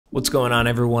What's going on,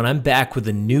 everyone? I'm back with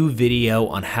a new video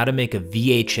on how to make a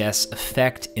VHS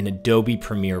effect in Adobe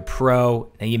Premiere Pro.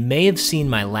 Now, you may have seen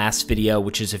my last video,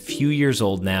 which is a few years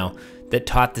old now, that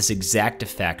taught this exact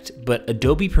effect, but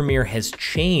Adobe Premiere has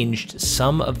changed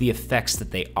some of the effects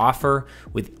that they offer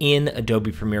within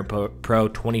Adobe Premiere Pro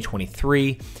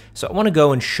 2023. So I want to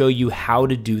go and show you how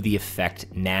to do the effect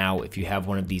now if you have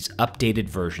one of these updated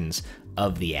versions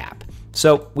of the app.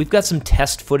 So we've got some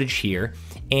test footage here,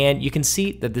 and you can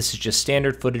see that this is just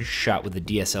standard footage shot with a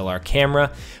DSLR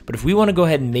camera, but if we want to go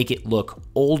ahead and make it look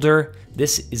older,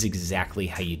 this is exactly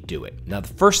how you do it. Now, the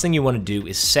first thing you want to do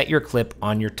is set your clip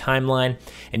on your timeline,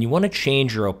 and you want to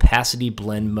change your opacity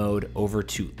blend mode over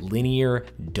to linear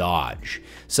dodge.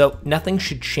 So nothing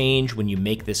should change when you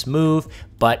make this move,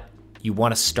 but you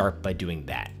want to start by doing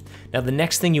that. Now, the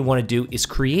next thing you want to do is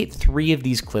create 3 of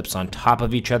these clips on top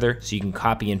of each other, so you can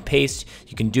copy and paste,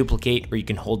 you can duplicate, or you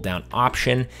can hold down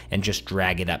Option and just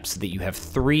drag it up so that you have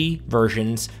 3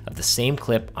 versions of the same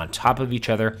clip on top of each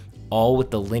other, all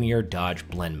with the linear dodge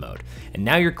blend mode. And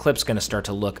now your clip's gonna start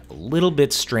to look a little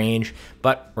bit strange,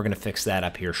 but we're gonna fix that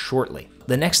up here shortly.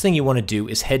 The next thing you wanna do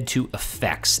is head to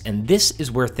Effects, and this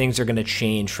is where things are gonna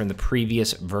change from the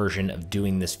previous version of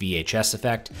doing this VHS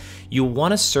effect. You'll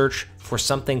wanna search for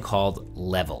something called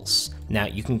Levels. Now,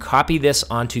 you can copy this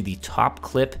onto the top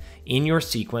clip in your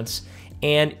sequence,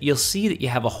 and you'll see that you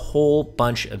have a whole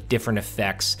bunch of different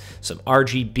effects, some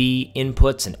RGB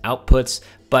inputs and outputs,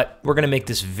 but we're gonna make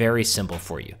this very simple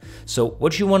for you. So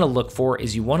what you wanna look for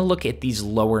is you wanna look at these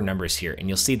lower numbers here, and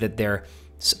you'll see that there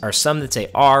are some that say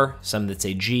R, some that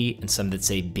say G, and some that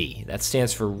say B. That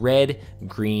stands for red,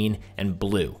 green, and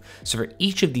blue. So for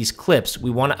each of these clips,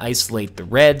 we wanna isolate the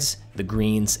reds, the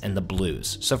greens, and the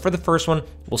blues. So for the first one,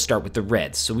 we'll start with the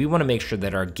reds. So we wanna make sure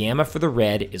that our gamma for the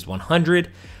red is 100,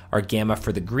 our gamma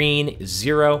for the green is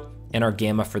 0, and our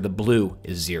gamma for the blue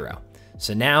is 0.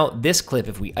 So now this clip,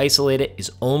 if we isolate it,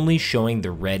 is only showing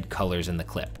the red colors in the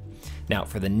clip. Now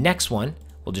for the next one,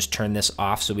 we'll just turn this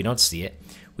off so we don't see it.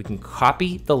 We can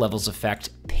copy the levels effect,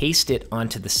 paste it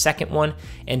onto the second one,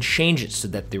 and change it so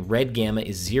that the red gamma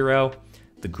is 0,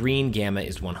 the green gamma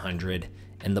is 100,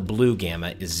 and the blue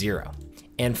gamma is 0.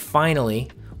 And finally,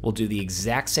 we'll do the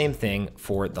exact same thing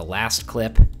for the last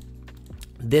clip,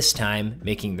 this time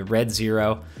making the red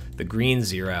 0, the green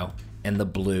 0, and the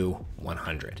blue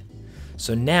 100.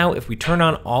 So now if we turn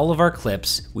on all of our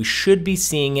clips, we should be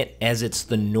seeing it as it's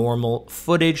the normal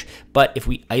footage, but if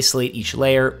we isolate each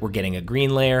layer, we're getting a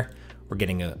green layer, we're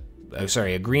getting a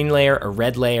green layer, a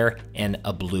red layer, and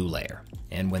a blue layer.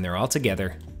 And when they're all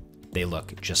together, they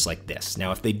look just like this.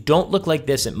 Now, if they don't look like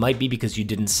this, it might be because you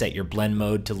didn't set your blend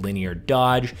mode to linear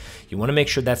dodge. You wanna make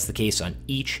sure that's the case on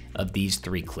each of these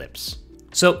 3 clips.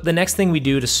 So the next thing we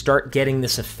do to start getting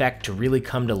this effect to really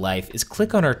come to life is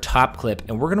click on our top clip,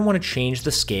 and we're gonna wanna change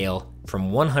the scale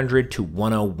from 100 to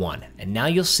 101. And now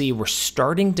you'll see we're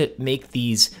starting to make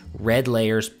these red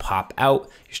layers pop out.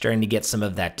 You're starting to get some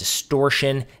of that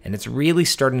distortion, and it's really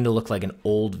starting to look like an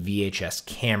old VHS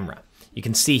camera. You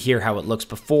can see here how it looks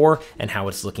before and how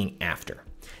it's looking after.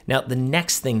 Now, the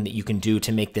next thing that you can do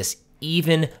to make this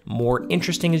even more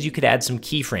interesting is you could add some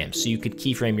keyframes. So you could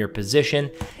keyframe your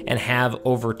position and have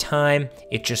over time,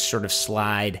 it just sort of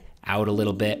slide out a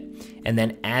little bit. And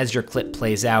then as your clip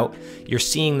plays out, you're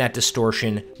seeing that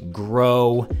distortion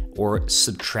grow or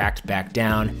subtract back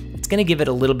down. It's gonna give it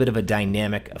a little bit of a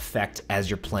dynamic effect as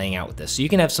you're playing out with this. So you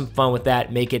can have some fun with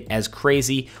that, make it as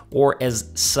crazy or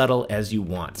as subtle as you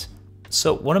want.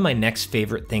 So one of my next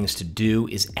favorite things to do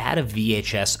is add a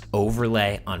VHS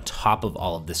overlay on top of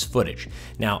all of this footage.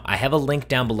 Now, I have a link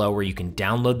down below where you can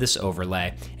download this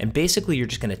overlay, and basically you're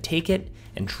just gonna take it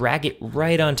and drag it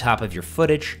right on top of your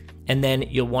footage, and then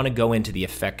you'll wanna go into the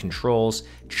effect controls,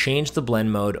 change the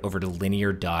blend mode over to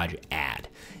linear dodge add.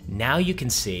 Now you can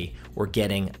see we're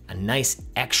getting a nice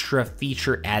extra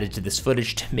feature added to this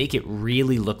footage to make it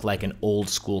really look like an old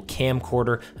school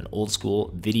camcorder, an old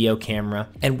school video camera.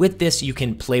 And with this, you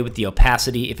can play with the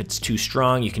opacity. If it's too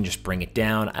strong, you can just bring it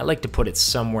down. I like to put it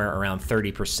somewhere around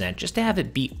 30% just to have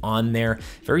it be on there,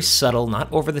 very subtle,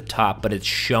 not over the top, but it's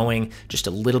showing just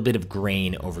a little bit of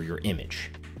grain over your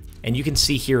image. And you can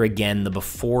see here again the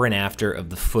before and after of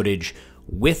the footage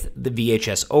with the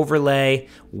VHS overlay,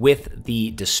 with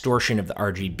the distortion of the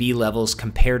RGB levels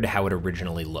compared to how it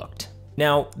originally looked.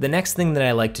 Now, the next thing that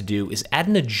I like to do is add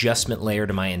an adjustment layer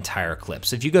to my entire clip.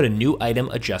 So if you go to New Item,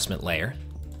 Adjustment Layer,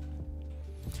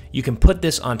 you can put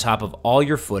this on top of all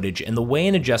your footage, and the way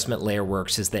an adjustment layer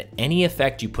works is that any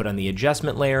effect you put on the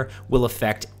adjustment layer will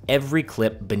affect every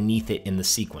clip beneath it in the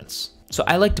sequence. So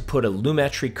I like to put a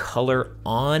Lumetri color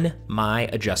on my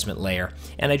adjustment layer,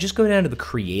 and I just go down to the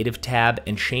Creative tab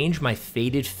and change my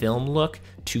faded film look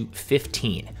to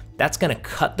 15. That's gonna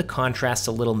cut the contrast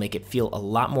a little, make it feel a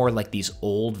lot more like these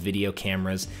old video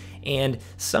cameras. And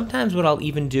sometimes what I'll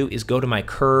even do is go to my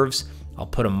curves, I'll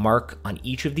put a mark on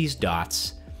each of these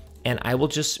dots, and I will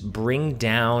just bring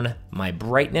down my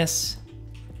brightness,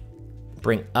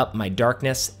 bring up my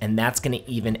darkness, and that's gonna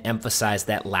even emphasize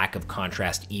that lack of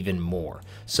contrast even more.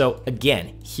 So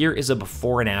again, here is a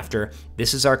before and after.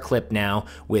 This is our clip now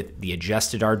with the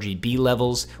adjusted RGB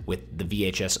levels, with the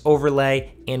VHS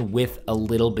overlay, and with a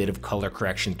little bit of color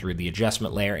correction through the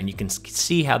adjustment layer, and you can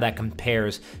see how that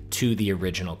compares to the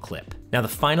original clip. Now, the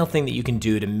final thing that you can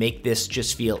do to make this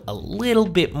just feel a little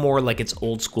bit more like it's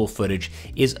old school footage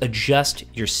is adjust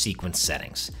your sequence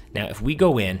settings. Now, if we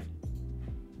go in,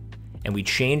 and we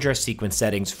change our sequence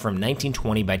settings from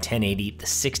 1920 by 1080, the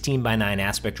 16 by 9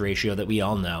 aspect ratio that we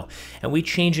all know, and we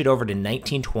change it over to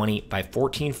 1920 by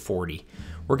 1440,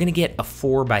 we're gonna get a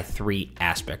 4 by 3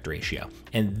 aspect ratio.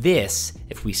 And this,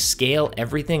 if we scale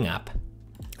everything up,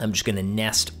 I'm just gonna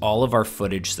nest all of our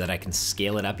footage so that I can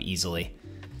scale it up easily.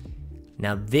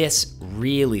 Now this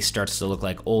really starts to look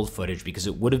like old footage because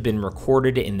it would have been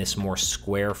recorded in this more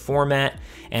square format,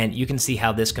 and you can see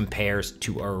how this compares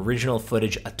to our original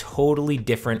footage, a totally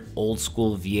different old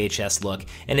school VHS look,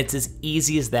 and it's as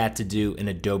easy as that to do in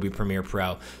Adobe Premiere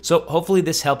Pro. So hopefully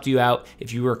this helped you out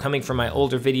if you were coming from my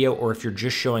older video or if you're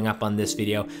just showing up on this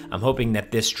video. I'm hoping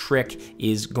that this trick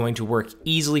is going to work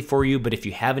easily for you, but if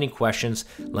you have any questions,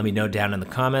 let me know down in the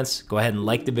comments. Go ahead and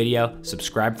like the video,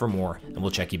 subscribe for more, and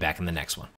we'll check you back in the next one.